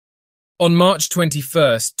On March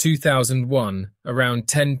 21, 2001, around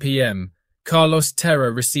 10 p.m., Carlos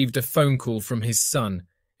Terra received a phone call from his son,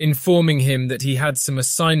 informing him that he had some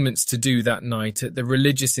assignments to do that night at the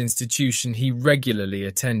religious institution he regularly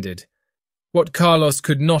attended. What Carlos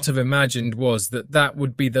could not have imagined was that that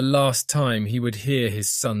would be the last time he would hear his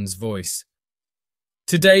son's voice.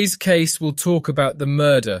 Today's case will talk about the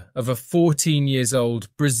murder of a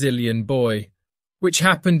 14-year-old Brazilian boy, which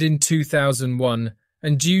happened in 2001,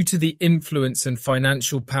 and due to the influence and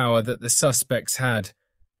financial power that the suspects had,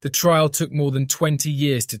 the trial took more than 20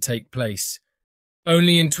 years to take place.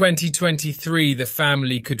 Only in 2023 the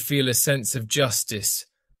family could feel a sense of justice.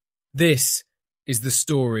 This is the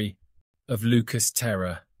story of Lucas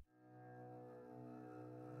Terra.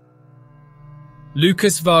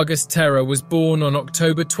 Lucas Vargas Terra was born on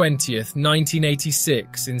October 20th,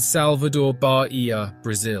 1986 in Salvador, Bahia,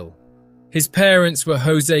 Brazil. His parents were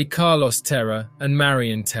José Carlos Terra and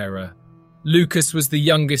Marian Terra. Lucas was the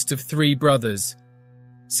youngest of 3 brothers.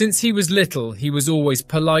 Since he was little, he was always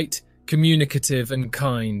polite, communicative and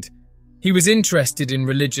kind. He was interested in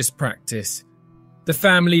religious practice. The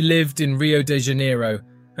family lived in Rio de Janeiro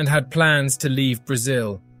and had plans to leave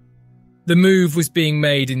Brazil. The move was being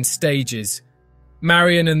made in stages.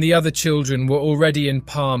 Marian and the other children were already in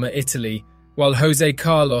Parma, Italy, while José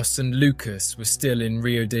Carlos and Lucas were still in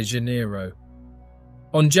Rio de Janeiro.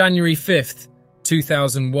 On January 5th,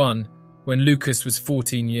 2001, when Lucas was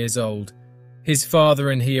 14 years old, his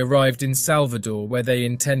father and he arrived in Salvador, where they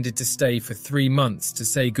intended to stay for 3 months to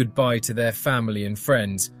say goodbye to their family and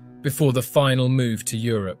friends before the final move to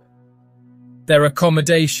Europe. Their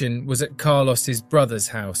accommodation was at Carlos's brother's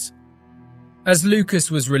house. As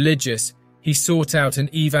Lucas was religious, he sought out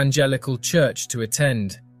an evangelical church to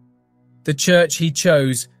attend. The church he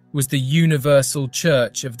chose was the Universal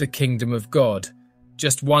Church of the Kingdom of God,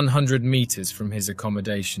 just 100 meters from his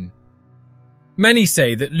accommodation. Many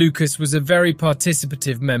say that Lucas was a very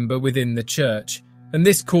participative member within the church, and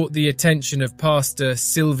this caught the attention of Pastor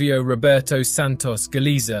Silvio Roberto Santos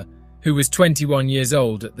Galiza, who was 21 years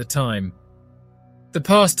old at the time. The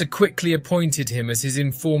pastor quickly appointed him as his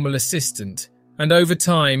informal assistant, and over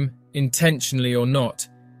time, intentionally or not,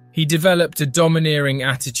 he developed a domineering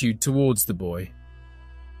attitude towards the boy.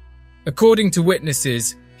 According to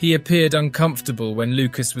witnesses, he appeared uncomfortable when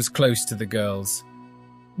Lucas was close to the girls.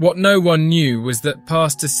 What no one knew was that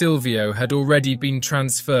Pastor Silvio had already been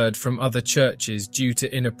transferred from other churches due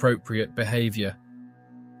to inappropriate behavior.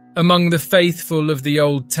 Among the faithful of the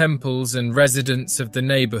old temples and residents of the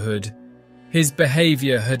neighborhood, his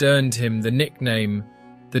behavior had earned him the nickname,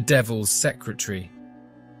 the Devil's Secretary.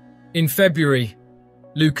 In February,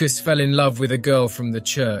 Lucas fell in love with a girl from the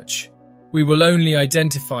church. We will only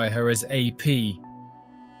identify her as AP.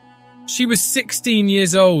 She was 16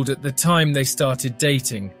 years old at the time they started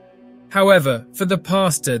dating. However, for the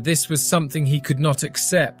pastor, this was something he could not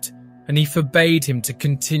accept, and he forbade him to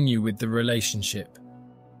continue with the relationship.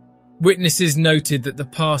 Witnesses noted that the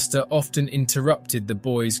pastor often interrupted the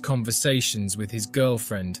boy's conversations with his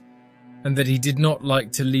girlfriend, and that he did not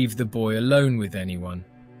like to leave the boy alone with anyone.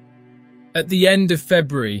 At the end of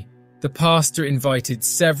February, the pastor invited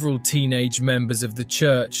several teenage members of the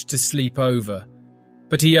church to sleep over,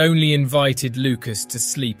 but he only invited Lucas to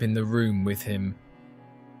sleep in the room with him.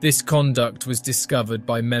 This conduct was discovered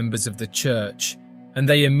by members of the church, and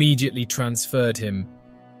they immediately transferred him.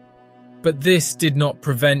 But this did not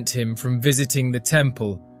prevent him from visiting the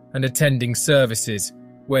temple and attending services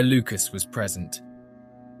where Lucas was present.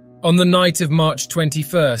 On the night of March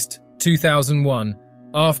 21st, 2001,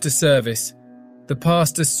 after service, the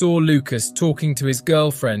pastor saw Lucas talking to his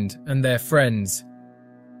girlfriend and their friends.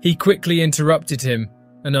 He quickly interrupted him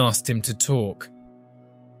and asked him to talk.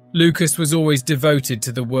 Lucas was always devoted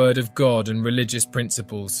to the word of God and religious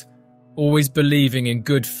principles, always believing in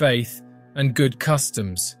good faith and good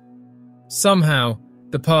customs. Somehow,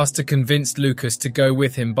 the pastor convinced Lucas to go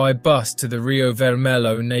with him by bus to the Rio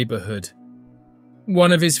Vermelho neighborhood.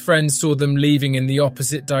 One of his friends saw them leaving in the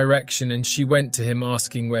opposite direction, and she went to him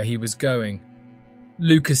asking where he was going.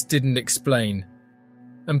 Lucas didn't explain,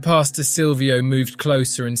 and Pastor Silvio moved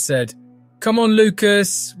closer and said, "Come on,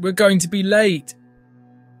 Lucas, we're going to be late."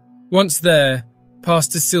 Once there,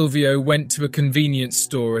 Pastor Silvio went to a convenience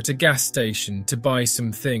store at a gas station to buy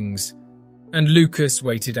some things, and Lucas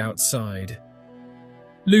waited outside.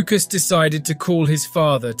 Lucas decided to call his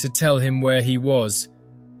father to tell him where he was,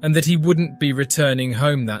 and that he wouldn't be returning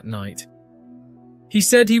home that night. He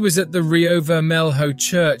said he was at the Rio Vermelho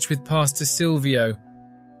church with Pastor Silvio.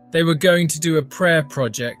 They were going to do a prayer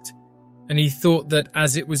project, and he thought that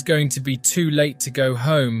as it was going to be too late to go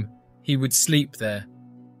home, he would sleep there.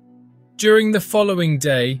 During the following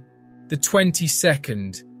day, the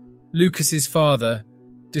 22nd, Lucas's father,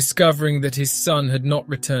 discovering that his son had not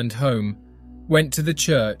returned home, went to the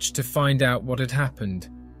church to find out what had happened.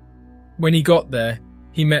 When he got there,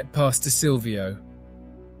 he met Pastor Silvio.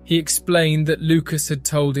 He explained that Lucas had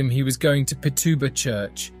told him he was going to Pituba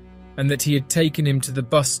Church and that he had taken him to the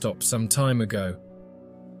bus stop some time ago.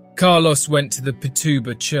 Carlos went to the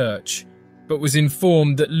Pituba Church, but was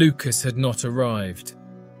informed that Lucas had not arrived.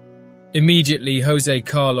 Immediately, Jose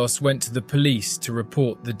Carlos went to the police to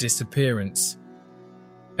report the disappearance.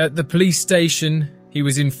 At the police station, he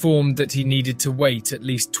was informed that he needed to wait at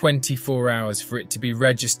least 24 hours for it to be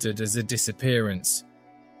registered as a disappearance.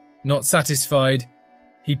 Not satisfied,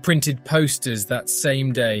 he printed posters that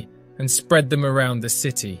same day and spread them around the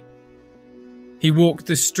city. He walked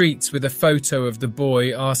the streets with a photo of the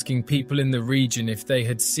boy, asking people in the region if they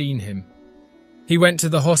had seen him. He went to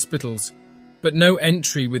the hospitals, but no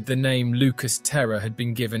entry with the name Lucas Terra had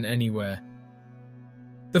been given anywhere.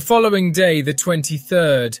 The following day, the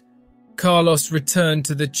 23rd, Carlos returned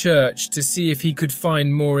to the church to see if he could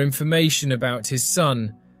find more information about his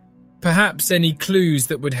son, perhaps any clues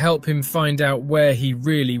that would help him find out where he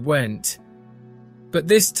really went. But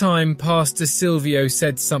this time, Pastor Silvio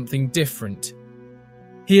said something different.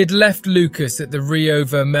 He had left Lucas at the Rio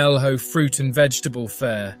Vermelho fruit and vegetable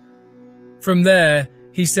fair. From there,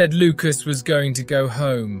 he said Lucas was going to go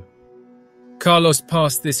home. Carlos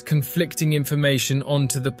passed this conflicting information on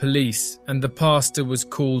to the police, and the pastor was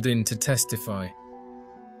called in to testify.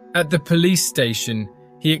 At the police station,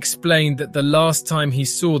 he explained that the last time he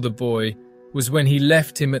saw the boy was when he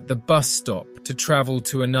left him at the bus stop to travel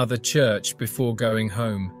to another church before going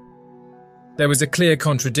home. There was a clear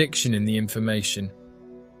contradiction in the information.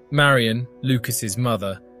 Marian, Lucas's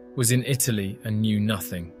mother, was in Italy and knew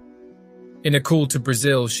nothing. In a call to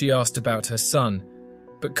Brazil, she asked about her son,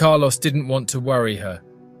 but Carlos didn't want to worry her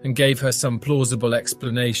and gave her some plausible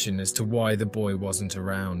explanation as to why the boy wasn't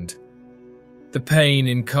around. The pain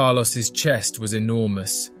in Carlos's chest was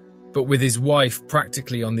enormous, but with his wife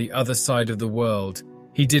practically on the other side of the world,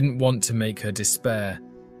 he didn't want to make her despair.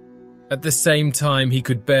 At the same time, he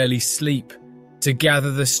could barely sleep to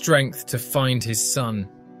gather the strength to find his son.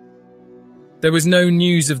 There was no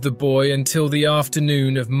news of the boy until the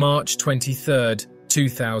afternoon of March 23rd,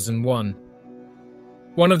 2001.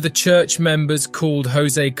 One of the church members called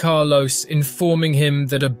Jose Carlos, informing him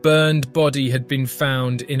that a burned body had been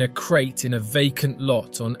found in a crate in a vacant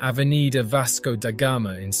lot on Avenida Vasco da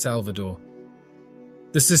Gama in Salvador.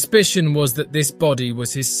 The suspicion was that this body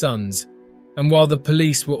was his son's, and while the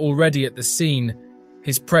police were already at the scene,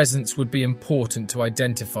 his presence would be important to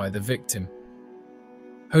identify the victim.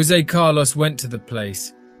 Jose Carlos went to the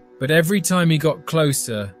place, but every time he got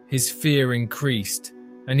closer, his fear increased,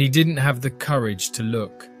 and he didn't have the courage to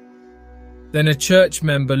look. Then a church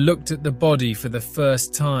member looked at the body for the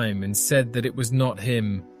first time and said that it was not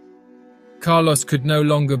him. Carlos could no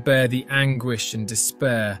longer bear the anguish and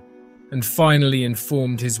despair, and finally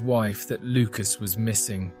informed his wife that Lucas was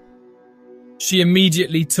missing. She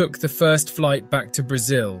immediately took the first flight back to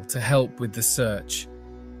Brazil to help with the search.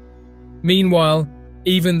 Meanwhile,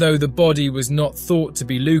 even though the body was not thought to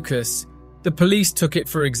be Lucas, the police took it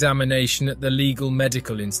for examination at the Legal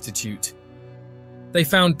Medical Institute. They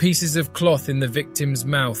found pieces of cloth in the victim's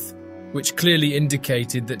mouth, which clearly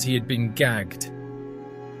indicated that he had been gagged.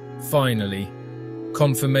 Finally,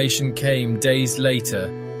 confirmation came days later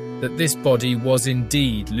that this body was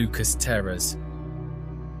indeed Lucas Terra's.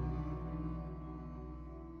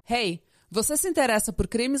 Hey, você se interessa por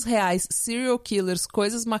crimes reais, serial killers,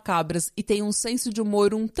 coisas macabras e tem um senso de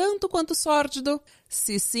humor um tanto quanto sórdido?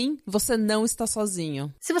 Se sim, você não está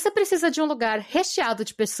sozinho. Se você precisa de um lugar recheado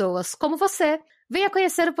de pessoas como você, venha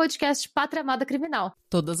conhecer o podcast Pátria Amada Criminal.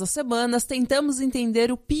 Todas as semanas tentamos entender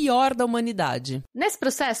o pior da humanidade. Nesse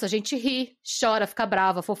processo a gente ri, chora, fica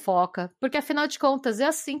brava, fofoca, porque afinal de contas é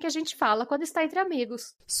assim que a gente fala quando está entre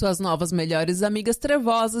amigos. Suas novas melhores amigas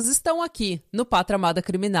trevosas estão aqui, no Pátria Amada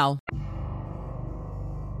Criminal.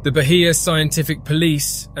 The Bahia Scientific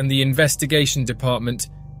Police and the Investigation Department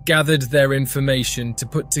gathered their information to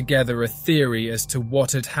put together a theory as to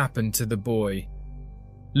what had happened to the boy.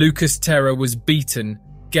 Lucas Terra was beaten,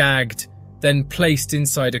 gagged, then placed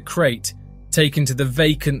inside a crate, taken to the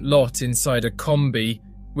vacant lot inside a combi,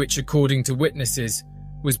 which, according to witnesses,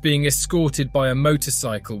 was being escorted by a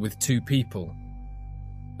motorcycle with two people.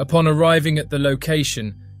 Upon arriving at the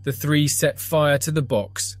location, the three set fire to the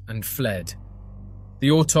box and fled. The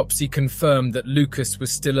autopsy confirmed that Lucas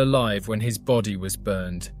was still alive when his body was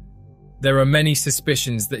burned. There are many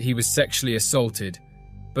suspicions that he was sexually assaulted,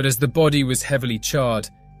 but as the body was heavily charred,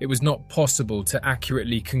 it was not possible to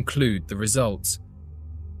accurately conclude the results.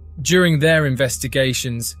 During their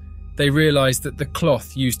investigations, they realized that the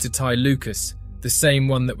cloth used to tie Lucas, the same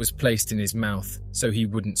one that was placed in his mouth so he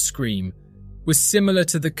wouldn't scream, was similar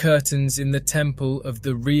to the curtains in the temple of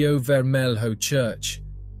the Rio Vermelho church.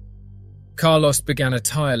 Carlos began a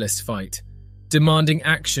tireless fight, demanding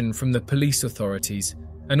action from the police authorities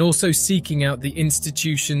and also seeking out the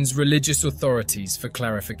institution's religious authorities for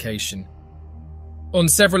clarification. On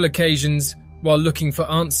several occasions, while looking for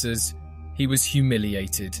answers, he was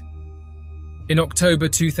humiliated. In October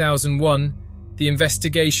 2001, the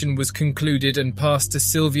investigation was concluded and Pastor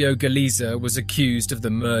Silvio Galiza was accused of the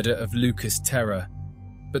murder of Lucas Terra,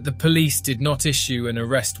 but the police did not issue an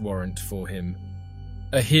arrest warrant for him.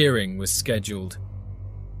 A hearing was scheduled.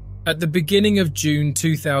 At the beginning of June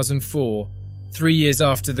 2004, 3 years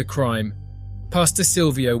after the crime, Pastor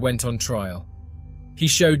Silvio went on trial. He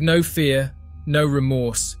showed no fear, no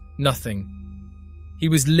remorse, nothing. He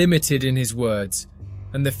was limited in his words,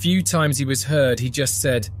 and the few times he was heard, he just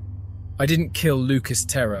said, "I didn't kill Lucas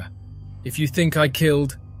Terra. If you think I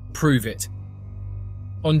killed, prove it."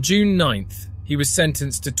 On June 9th, he was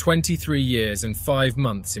sentenced to 23 years and 5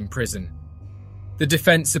 months in prison. The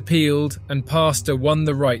defense appealed and Pastor won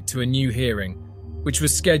the right to a new hearing, which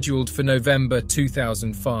was scheduled for November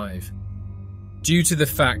 2005. Due to the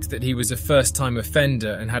fact that he was a first-time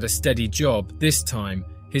offender and had a steady job, this time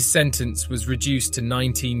his sentence was reduced to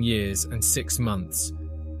 19 years and 6 months.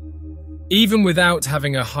 Even without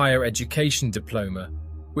having a higher education diploma,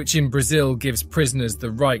 which in Brazil gives prisoners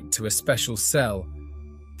the right to a special cell,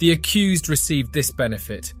 the accused received this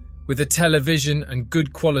benefit with a television and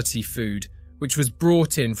good quality food which was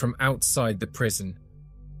brought in from outside the prison.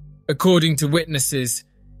 According to witnesses,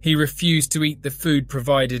 he refused to eat the food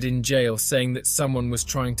provided in jail, saying that someone was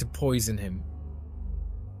trying to poison him.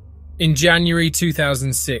 In January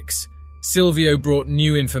 2006, Silvio brought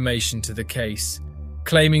new information to the case,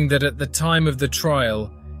 claiming that at the time of the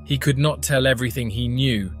trial, he could not tell everything he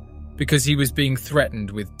knew because he was being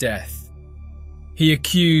threatened with death. He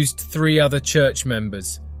accused 3 other church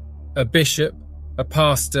members, a bishop, a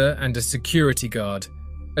pastor and a security guard,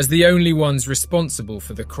 as the only ones responsible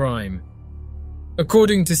for the crime.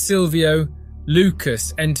 According to Silvio,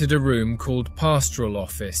 Lucas entered a room called Pastoral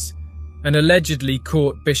Office and allegedly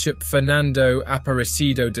caught Bishop Fernando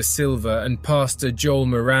Aparecido da Silva and Pastor Joel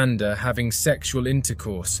Miranda having sexual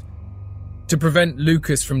intercourse. To prevent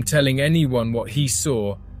Lucas from telling anyone what he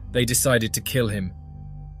saw, they decided to kill him.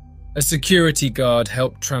 A security guard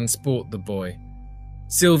helped transport the boy.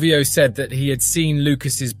 Silvio said that he had seen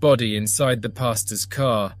Lucas's body inside the pastor's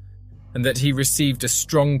car and that he received a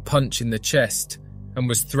strong punch in the chest and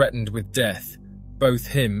was threatened with death, both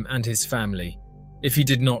him and his family, if he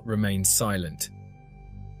did not remain silent.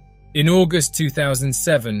 In August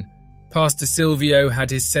 2007, Pastor Silvio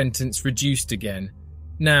had his sentence reduced again,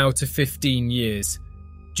 now to 15 years,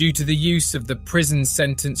 due to the use of the prison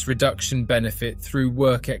sentence reduction benefit through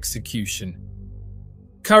work execution.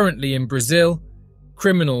 Currently in Brazil,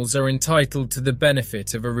 criminals are entitled to the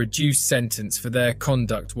benefit of a reduced sentence for their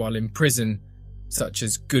conduct while in prison, such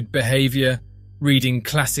as good behaviour, reading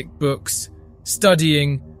classic books,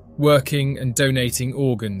 studying, working and donating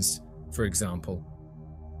organs, for example.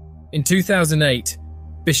 In 2008,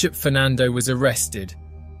 Bishop Fernando was arrested,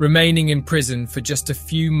 remaining in prison for just a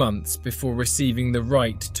few months before receiving the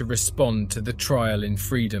right to respond to the trial in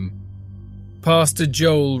freedom. Pastor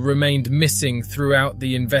Joel remained missing throughout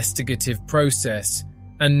the investigative process,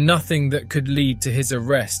 and nothing that could lead to his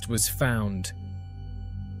arrest was found.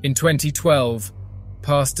 In 2012,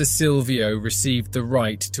 Pastor Silvio received the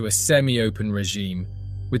right to a semi-open regime,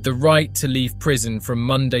 with the right to leave prison from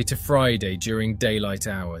Monday to Friday during daylight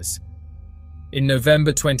hours. In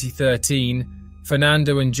November 2013,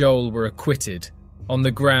 Fernando and Joel were acquitted on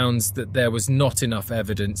the grounds that there was not enough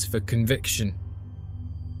evidence for conviction.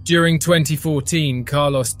 During 2014,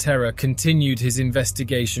 Carlos Terra continued his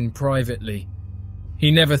investigation privately. He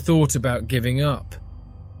never thought about giving up.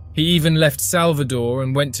 He even left Salvador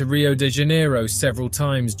and went to Rio de Janeiro several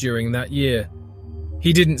times during that year.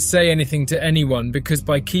 He didn't say anything to anyone because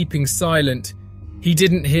by keeping silent, he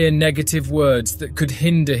didn't hear negative words that could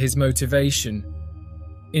hinder his motivation.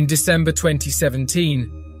 In December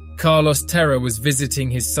 2017, Carlos Terra was visiting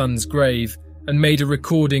his son's grave and made a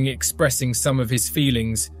recording expressing some of his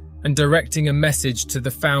feelings and directing a message to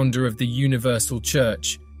the founder of the Universal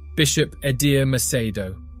Church, Bishop Edir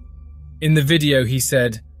Macedo. In the video he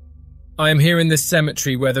said, "I am here in the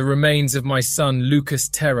cemetery where the remains of my son Lucas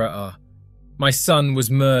Terra are. My son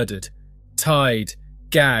was murdered, tied,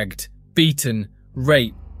 gagged, beaten,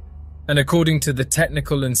 raped, and according to the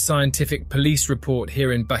technical and scientific police report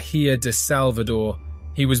here in Bahia de Salvador,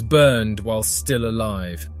 he was burned while still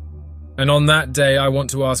alive." And on that day, I want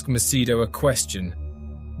to ask Macedo a question.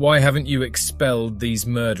 Why haven't you expelled these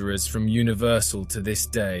murderers from Universal to this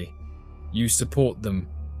day? You support them.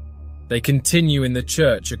 They continue in the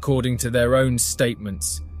church according to their own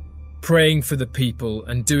statements, praying for the people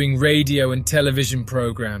and doing radio and television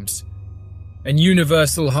programs. And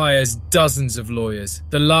Universal hires dozens of lawyers.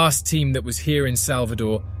 The last team that was here in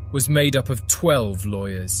Salvador was made up of 12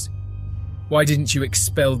 lawyers. Why didn't you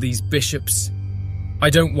expel these bishops? I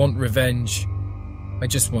don't want revenge. I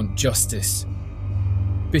just want justice.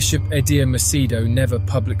 Bishop Edir Macedo never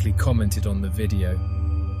publicly commented on the video.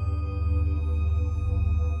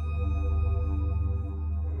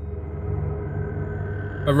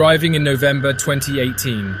 Arriving in November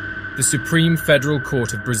 2018, the Supreme Federal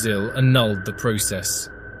Court of Brazil annulled the process.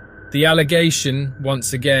 The allegation,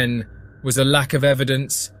 once again, was a lack of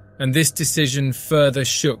evidence, and this decision further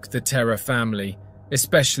shook the Terra family,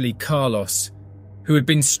 especially Carlos, who had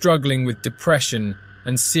been struggling with depression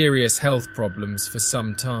and serious health problems for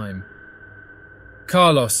some time.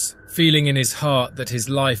 Carlos, feeling in his heart that his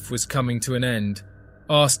life was coming to an end,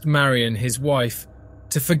 asked Marian, his wife,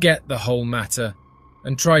 to forget the whole matter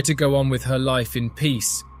and try to go on with her life in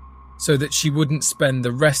peace so that she wouldn't spend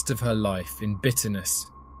the rest of her life in bitterness.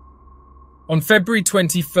 On February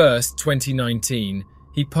 21st, 2019,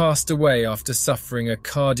 he passed away after suffering a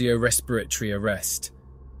cardiorespiratory arrest.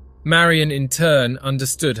 Marian, in turn,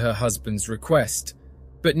 understood her husband's request,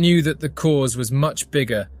 but knew that the cause was much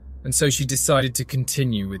bigger, and so she decided to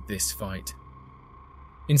continue with this fight.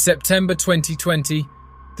 In September 2020,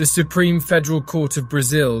 the Supreme Federal Court of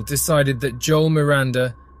Brazil decided that Joel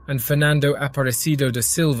Miranda and Fernando Aparecido da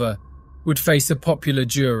Silva would face a popular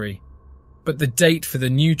jury, but the date for the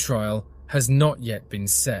new trial has not yet been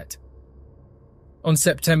set. On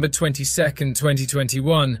September 22,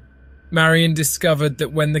 2021, Marian discovered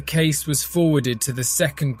that when the case was forwarded to the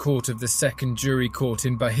second court of the second jury court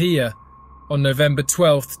in Bahia, on November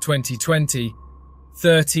 12, 2020,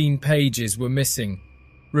 13 pages were missing,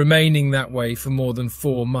 remaining that way for more than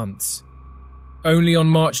 4 months. Only on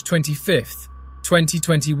March 25,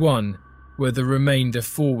 2021, were the remainder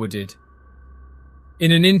forwarded.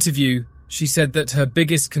 In an interview, she said that her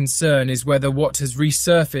biggest concern is whether what has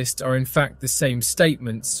resurfaced are in fact the same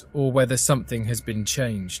statements or whether something has been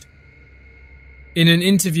changed. In an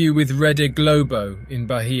interview with Rede Globo in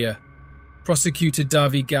Bahia, prosecutor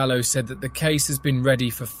Davi Gallo said that the case has been ready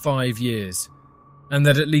for 5 years and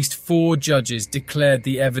that at least 4 judges declared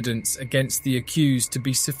the evidence against the accused to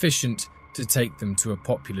be sufficient to take them to a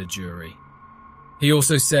popular jury. He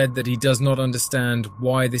also said that he does not understand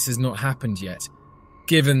why this has not happened yet,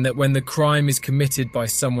 given that when the crime is committed by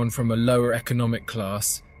someone from a lower economic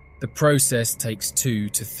class, the process takes 2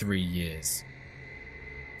 to 3 years.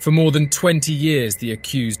 For more than 20 years, the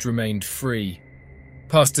accused remained free.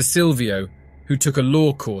 Pastor Silvio, who took a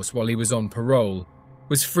law course while he was on parole,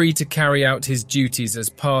 was free to carry out his duties as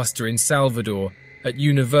pastor in Salvador at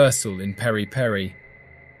Universal in Peri Peri.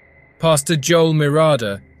 Pastor Joel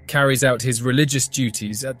Miranda carries out his religious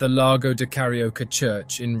duties at the Lago de Carioca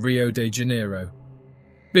Church in Rio de Janeiro.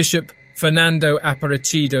 Bishop Fernando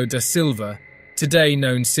Aparecido da Silva, today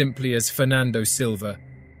known simply as Fernando Silva,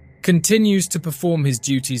 continues to perform his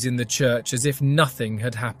duties in the church as if nothing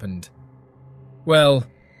had happened. Well,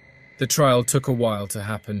 the trial took a while to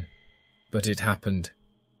happen, but it happened.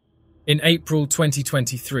 In April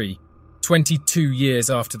 2023, 22 years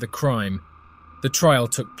after the crime, the trial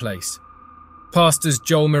took place. Pastors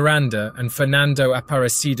Joel Miranda and Fernando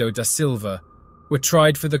Aparecido da Silva were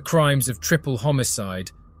tried for the crimes of triple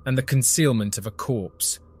homicide and the concealment of a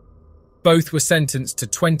corpse. Both were sentenced to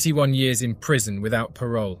 21 years in prison without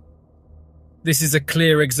parole. This is a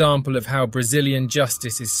clear example of how Brazilian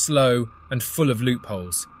justice is slow and full of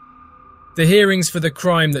loopholes. The hearings for the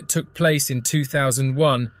crime that took place in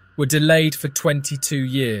 2001 were delayed for 22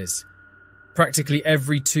 years. Practically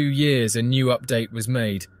every 2 years a new update was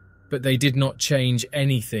made, but they did not change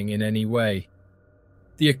anything in any way.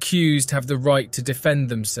 The accused have the right to defend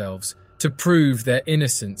themselves, to prove their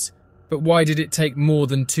innocence, but why did it take more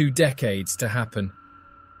than 2 decades to happen?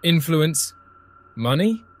 Influence?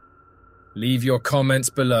 Money? Leave your comments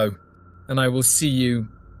below, and I will see you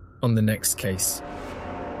on the next case.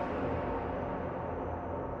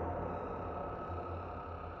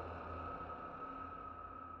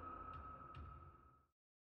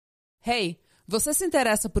 Hey, você se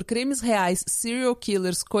interessa por crimes reais, serial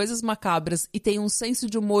killers, coisas macabras e tem um senso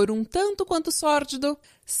de humor um tanto quanto sórdido?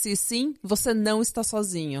 Se sim, você não está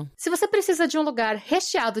sozinho. Se você precisa de um lugar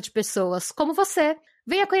recheado de pessoas como você,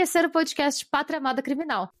 Venha conhecer o podcast Pátria Amada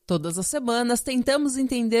Criminal. Todas as semanas tentamos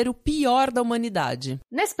entender o pior da humanidade.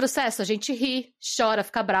 Nesse processo a gente ri, chora,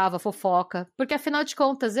 fica brava, fofoca, porque afinal de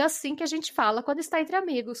contas é assim que a gente fala quando está entre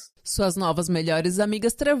amigos. Suas novas melhores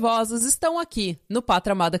amigas trevosas estão aqui no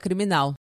Pátria Amada Criminal.